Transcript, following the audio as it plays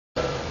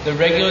the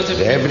regulative...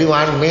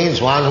 Everyone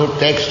means one who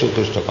takes to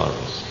Krishna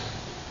consciousness.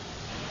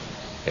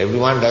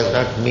 Everyone does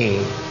not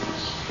mean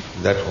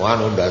that one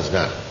who does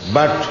not.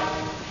 But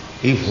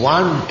if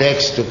one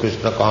takes to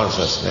Krishna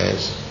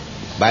consciousness,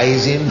 by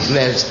his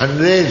influence,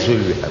 hundreds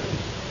will be happy.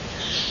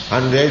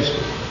 Hundreds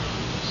will.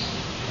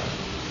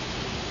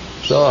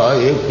 So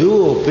if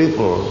you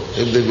people,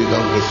 if they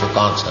become Krishna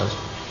conscious,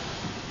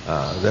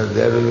 then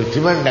there will be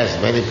tremendous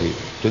benefit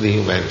to the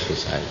human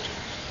society.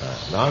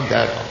 Not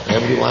that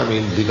everyone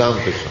will become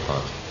Krishna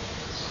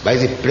conscious. By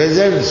the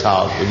presence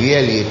of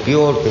really a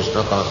pure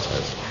Krishna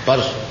conscious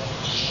person,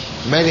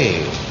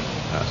 many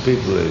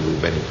people will be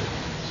benefited.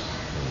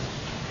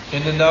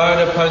 In the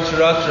Narada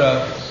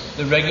Pancharatra,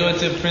 the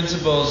regulative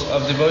principles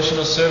of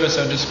devotional service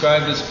are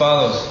described as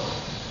follows.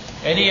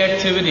 Any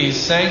activities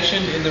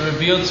sanctioned in the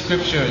revealed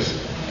scriptures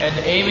and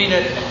aiming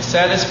at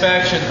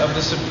satisfaction of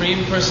the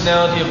Supreme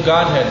Personality of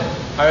Godhead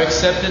are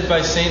accepted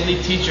by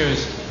saintly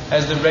teachers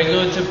as the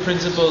regulative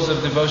principles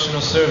of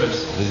devotional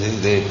service. This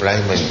is the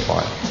primary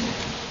point.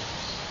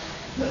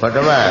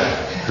 Whatever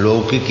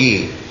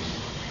Lokiki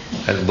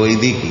and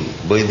Vaidiki,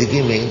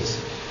 Vaidiki means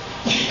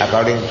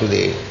according to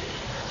the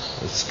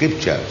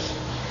scriptures,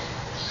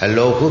 and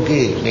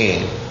Lokiki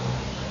means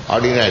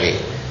ordinary,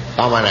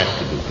 common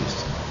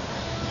activities.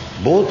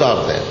 Both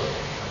of them,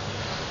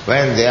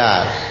 when they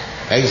are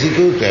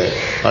executed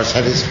for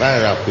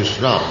satisfaction of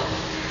Krishna,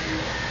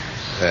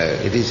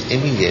 it is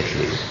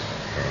immediately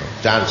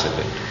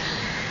transcendental.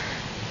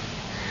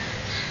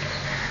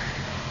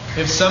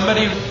 If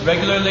somebody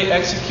regularly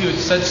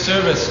executes such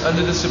service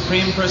under the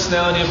Supreme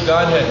Personality of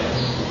Godhead,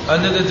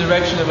 under the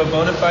direction of a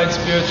bona fide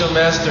spiritual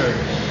master,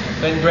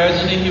 then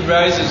gradually he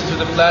rises to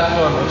the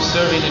platform of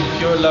serving in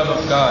pure love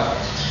of God.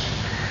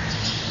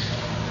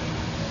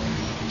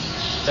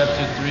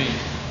 Chapter 3.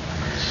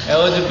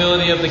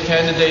 Eligibility of the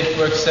candidate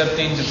for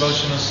accepting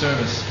devotional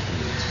service.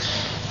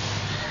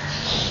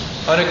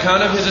 On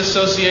account of his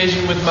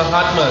association with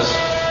Mahatmas,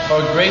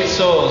 or great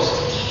souls,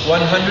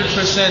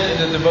 100%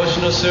 in the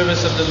devotional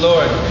service of the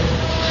Lord,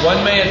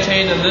 one may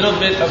attain a little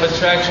bit of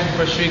attraction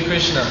for Sri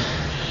Krishna.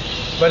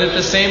 But at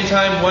the same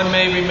time, one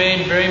may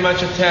remain very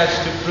much attached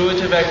to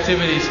fruitive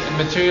activities and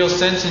material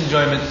sense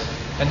enjoyment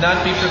and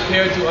not be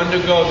prepared to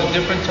undergo the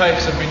different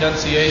types of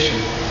renunciation.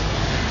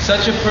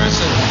 Such a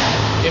person,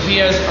 if he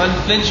has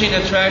unflinching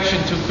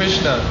attraction to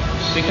Krishna,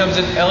 becomes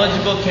an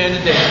eligible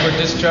candidate for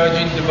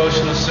discharging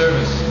devotional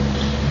service.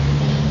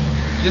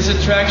 This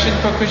attraction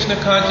for Krishna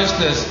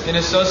consciousness in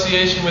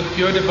association with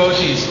pure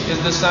devotees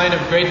is the sign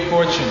of great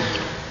fortune.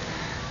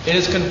 It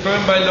is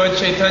confirmed by Lord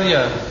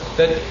Chaitanya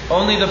that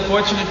only the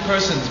fortunate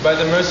persons, by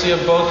the mercy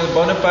of both the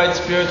bona fide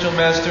spiritual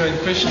master and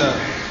Krishna,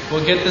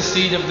 will get the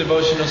seed of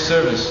devotional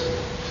service.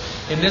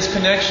 In this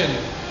connection,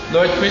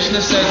 Lord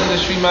Krishna says in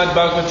the Srimad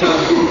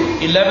Bhagavatam,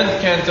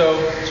 11th canto,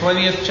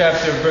 20th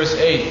chapter, verse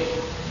 8,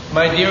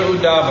 My dear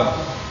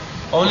Uddhava,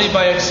 only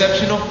by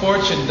exceptional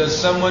fortune does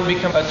someone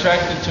become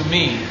attracted to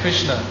me,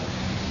 Krishna.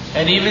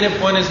 And even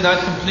if one is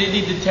not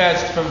completely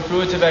detached from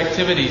fruitive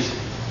activities,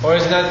 or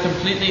is not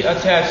completely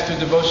attached to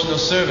devotional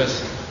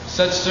service,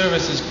 such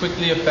service is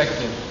quickly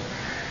effective.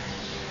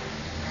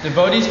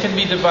 Devotees can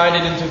be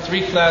divided into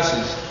three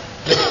classes.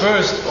 The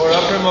first, or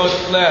uppermost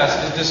class,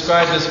 is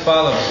described as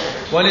follows.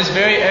 One is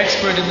very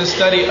expert in the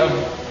study of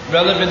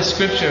relevant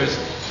scriptures,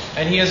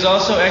 and he is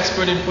also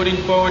expert in putting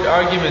forward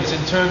arguments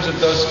in terms of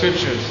those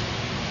scriptures.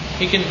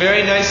 He can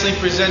very nicely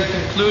present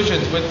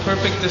conclusions with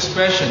perfect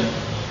discretion,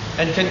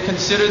 and can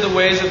consider the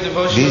ways of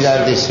devotional These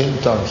are the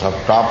symptoms of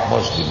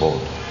topmost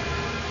devotee.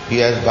 He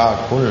has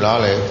got full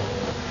knowledge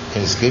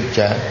in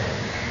scripture.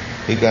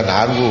 He can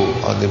argue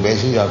on the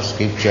basis of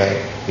scripture.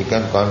 He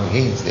can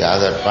convince the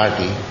other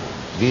party.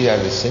 These are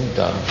the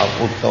symptoms of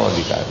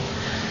Uttamadhikari.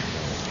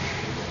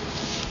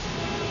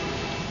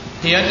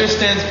 He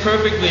understands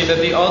perfectly that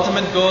the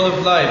ultimate goal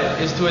of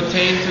life is to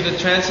attain to the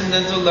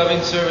transcendental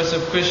loving service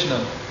of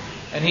Krishna,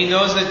 and he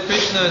knows that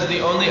Krishna is the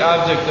only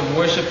object of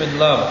worship and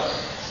love.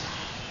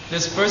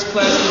 This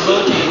first-class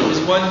devotee is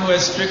one who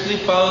has strictly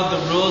followed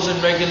the rules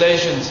and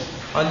regulations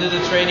under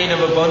the training of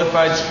a bona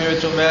fide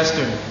spiritual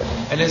master,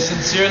 and has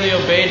sincerely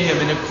obeyed him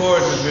in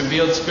accord with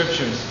revealed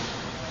scriptures.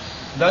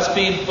 Thus,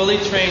 being fully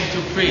trained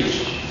to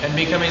preach and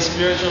become a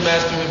spiritual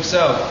master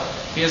himself,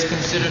 he is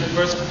considered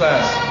first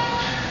class.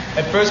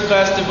 A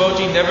first-class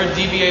devotee never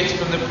deviates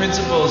from the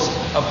principles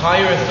of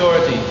higher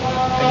authority,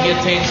 and he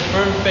attains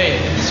firm faith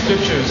in the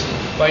scriptures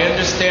by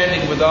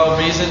understanding with all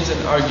reasons and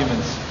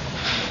arguments.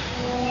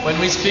 When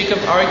we speak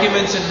of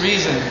arguments and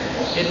reason,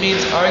 it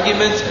means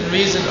arguments and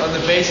reason on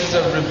the basis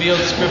of revealed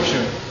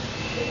scripture.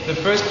 The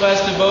first-class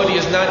devotee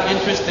is not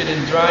interested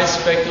in dry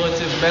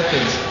speculative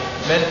methods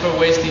meant for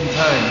wasting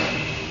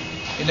time.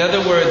 In other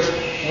words,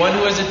 one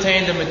who has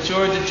attained a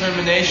mature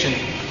determination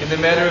in the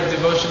matter of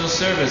devotional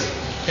service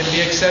can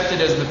be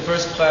accepted as the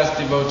first-class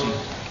devotee.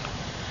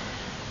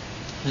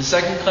 The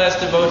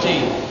second-class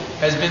devotee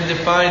has been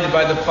defined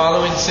by the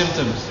following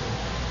symptoms.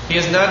 He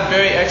is not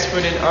very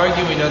expert in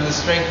arguing on the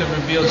strength of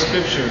revealed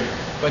scripture,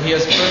 but he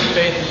has firm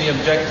faith in the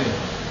objective.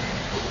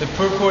 The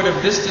purport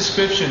of this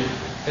description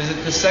is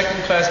that the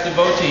second-class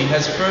devotee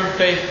has firm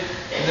faith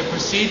in the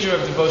procedure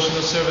of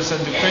devotional service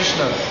unto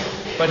Krishna,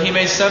 but he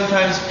may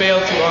sometimes fail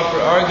to offer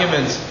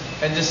arguments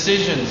and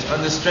decisions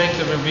on the strength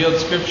of revealed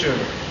scripture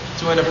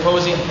to an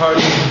opposing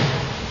party.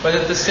 But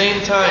at the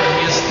same time,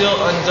 he is still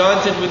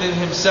undaunted within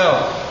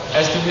himself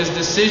as to his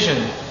decision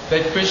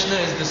that Krishna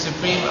is the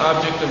supreme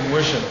object of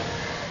worship.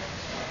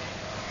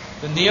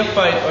 The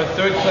neophyte or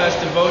third-class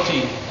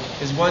devotee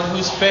is one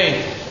whose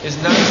faith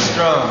is not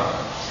strong,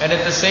 and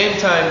at the same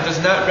time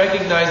does not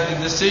recognize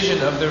the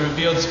decision of the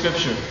revealed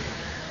scripture.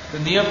 The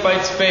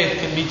neophyte's faith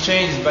can be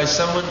changed by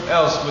someone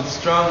else with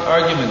strong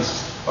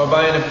arguments or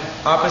by an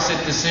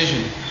opposite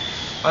decision.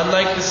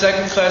 Unlike the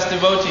second-class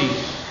devotee,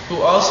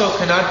 who also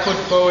cannot put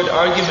forward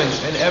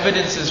arguments and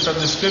evidences from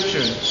the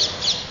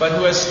scriptures, but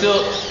who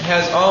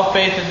has all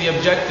faith in the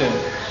objective,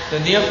 the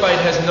neophyte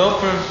has no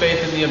firm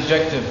faith in the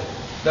objective.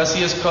 Thus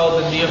he is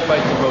called the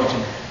neophyte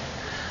devotee.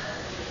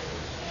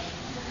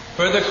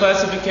 Further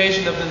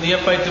classification of the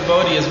neophyte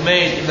devotee is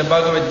made in the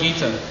Bhagavad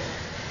Gita.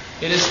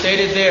 It is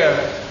stated there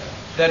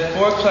that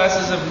 4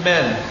 classes of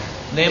men,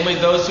 namely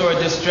those who are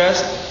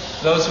distressed,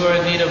 those who are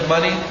in need of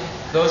money,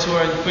 those who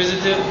are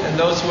inquisitive, and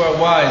those who are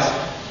wise,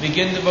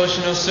 begin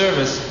devotional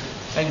service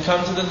and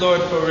come to the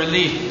Lord for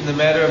relief in the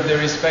matter of their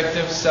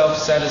respective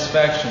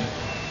self-satisfaction.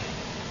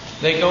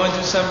 They go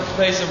into some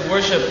place of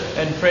worship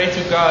and pray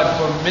to God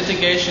for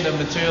mitigation of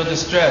material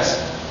distress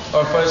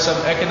or for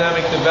some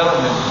economic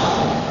development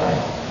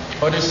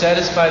or to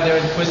satisfy their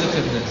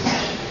inquisitiveness.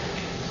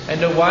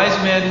 And a wise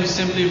man who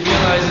simply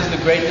realizes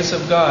the greatness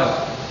of God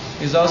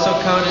is also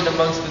counted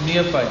amongst the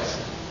neophytes.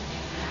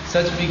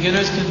 Such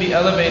beginners can be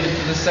elevated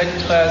to the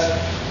second class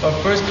or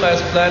first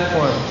class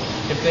platform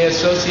if they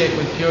associate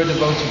with pure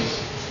devotees.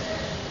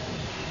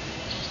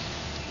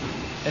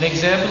 An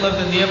example of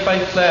the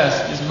neophyte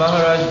class is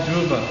Maharaj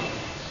Dhruva.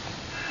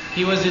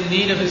 He was in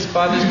need of his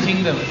father's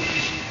kingdom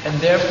and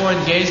therefore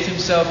engaged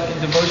himself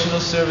in devotional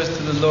service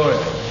to the Lord.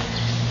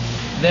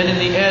 Then in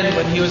the end,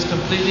 when he was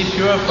completely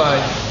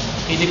purified,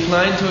 he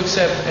declined to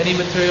accept any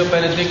material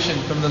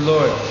benediction from the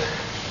Lord.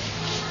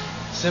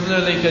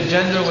 Similarly,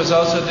 Gajendra was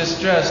also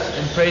distressed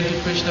and prayed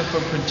to Krishna for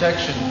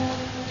protection,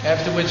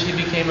 after which he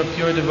became a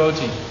pure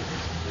devotee.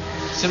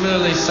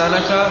 Similarly,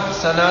 Sanaka,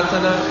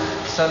 Sanatana,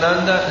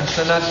 Sananda, and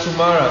Sanat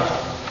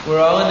Kumara were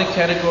all in the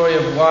category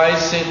of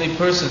wise, saintly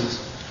persons,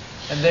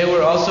 and they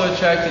were also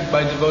attracted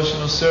by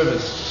devotional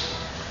service.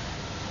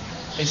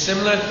 A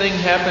similar thing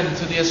happened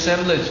to the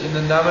assemblage in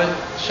the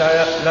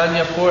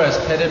Namasharanya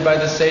forest headed by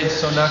the sage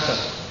Sonaka.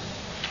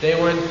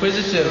 They were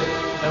inquisitive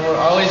and were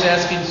always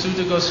asking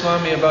Sutta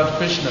Goswami about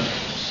Krishna.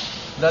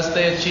 Thus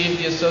they achieved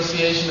the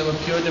association of a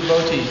pure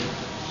devotee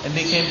and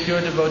became pure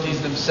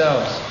devotees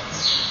themselves.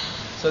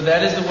 So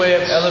that is the way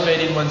of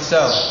elevating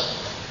oneself.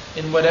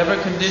 In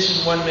whatever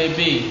condition one may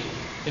be,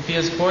 if he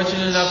is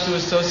fortunate enough to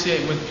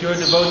associate with pure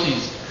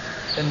devotees,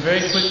 then very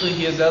quickly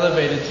he is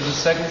elevated to the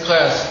second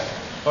class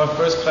or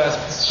first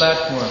class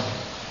platform.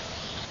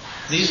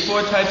 These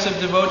 4 types of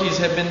devotees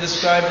have been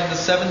described in the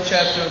 7th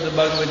chapter of the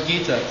Bhagavad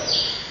Gita,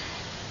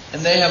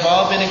 and they have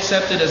all been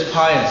accepted as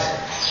pious.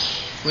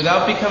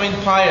 Without becoming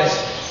pious,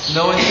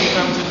 no one can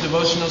come to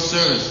devotional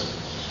service.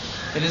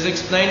 It is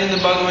explained in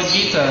the Bhagavad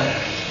Gita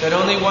that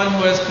only one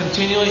who has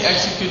continually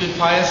executed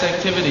pious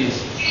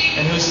activities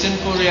and whose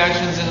sinful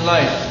reactions in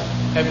life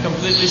have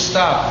completely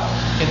stopped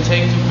can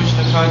take to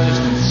Krishna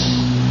consciousness.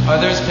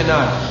 Others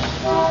cannot.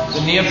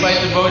 The neophyte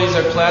devotees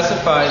are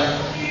classified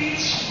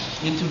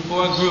into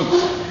 4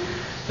 groups: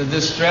 the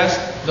distressed,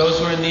 those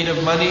who are in need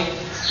of money,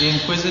 the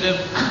inquisitive,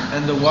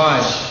 and the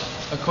wise,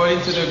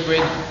 according to their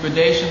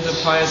gradations of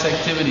pious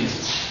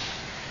activities.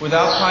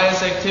 Without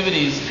pious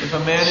activities, if a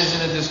man is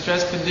in a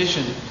distressed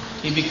condition,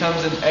 he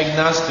becomes an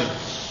agnostic,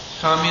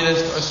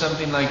 communist, or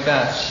something like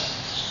that.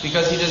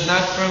 Because he does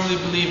not firmly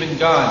believe in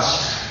God,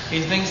 he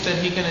thinks that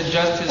he can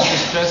adjust his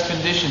distressed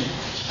condition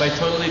by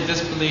totally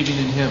disbelieving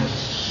in Him.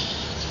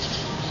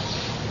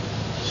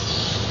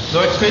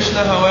 Lord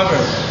Krishna, however,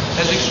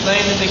 has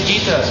explained in the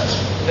Gita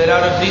that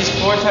out of these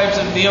 4 types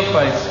of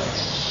neophytes,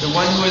 the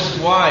one who is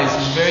wise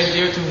is very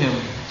dear to him,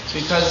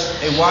 because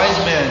a wise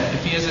man,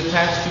 if he is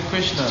attached to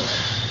Krishna,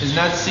 is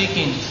not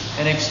seeking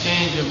an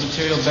exchange of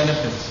material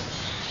benefits.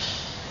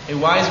 A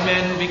wise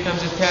man who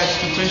becomes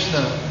attached to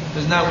Krishna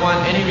does not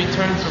want any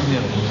return from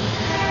him,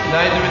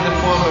 neither in the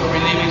form of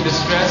relieving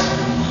distress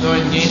nor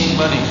in gaining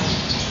money.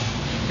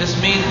 This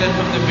means that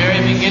from the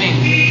very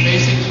beginning, the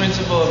basic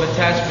principle of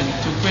attachment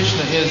to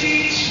Krishna is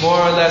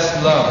more or less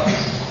love.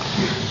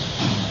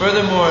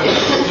 Furthermore,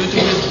 due to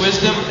his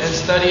wisdom and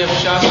study of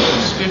Shastra,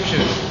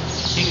 scripture,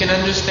 he can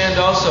understand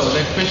also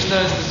that Krishna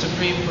is the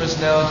Supreme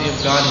Personality of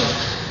Godhead.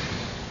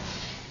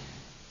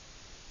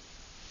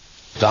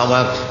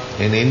 Stomach,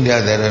 in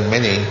India there are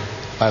many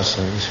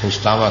persons whose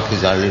stomach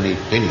is already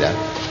filled up,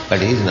 but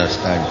he is not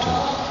chanting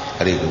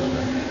Hare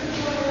Krishna.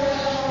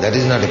 That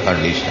is not a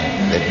condition.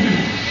 That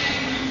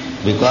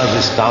because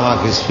his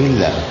stomach is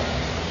filled up,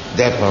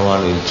 therefore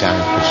one will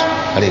chant Krishna,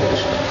 Hare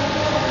Krishna.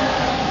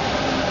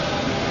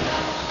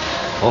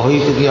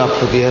 Ohitaki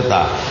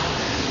apatiyata,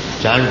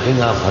 chanting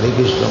of Hare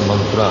Krishna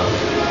mantra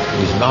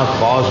is not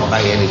caused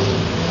by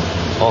anything.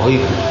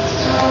 Ohik,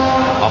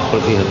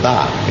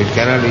 apratihata. It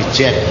cannot be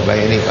checked by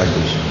any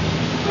condition.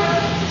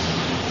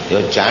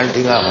 Your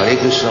chanting of Hare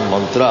Krishna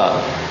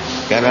mantra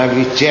cannot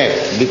be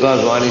checked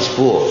because one is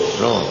poor.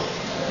 No,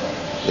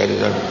 that is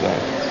not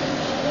required.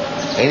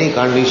 Any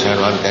condition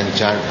one can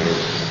chant Hare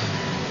Krishna.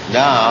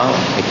 Now,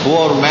 a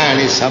poor man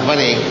is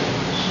suffering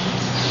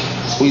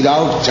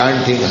without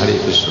chanting Hare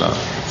Krishna.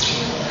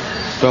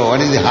 So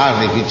what is the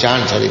harm if he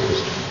chants Hare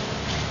Krishna?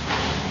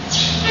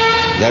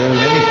 There are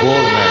many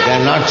poor men, they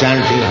are not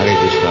chanting Hare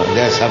Krishna,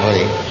 they are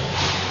suffering.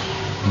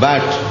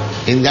 But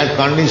in that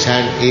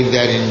condition, if they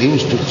are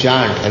induced to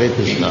chant Hare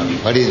Krishna,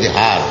 what is the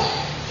harm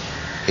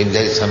if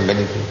there is some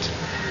benefit?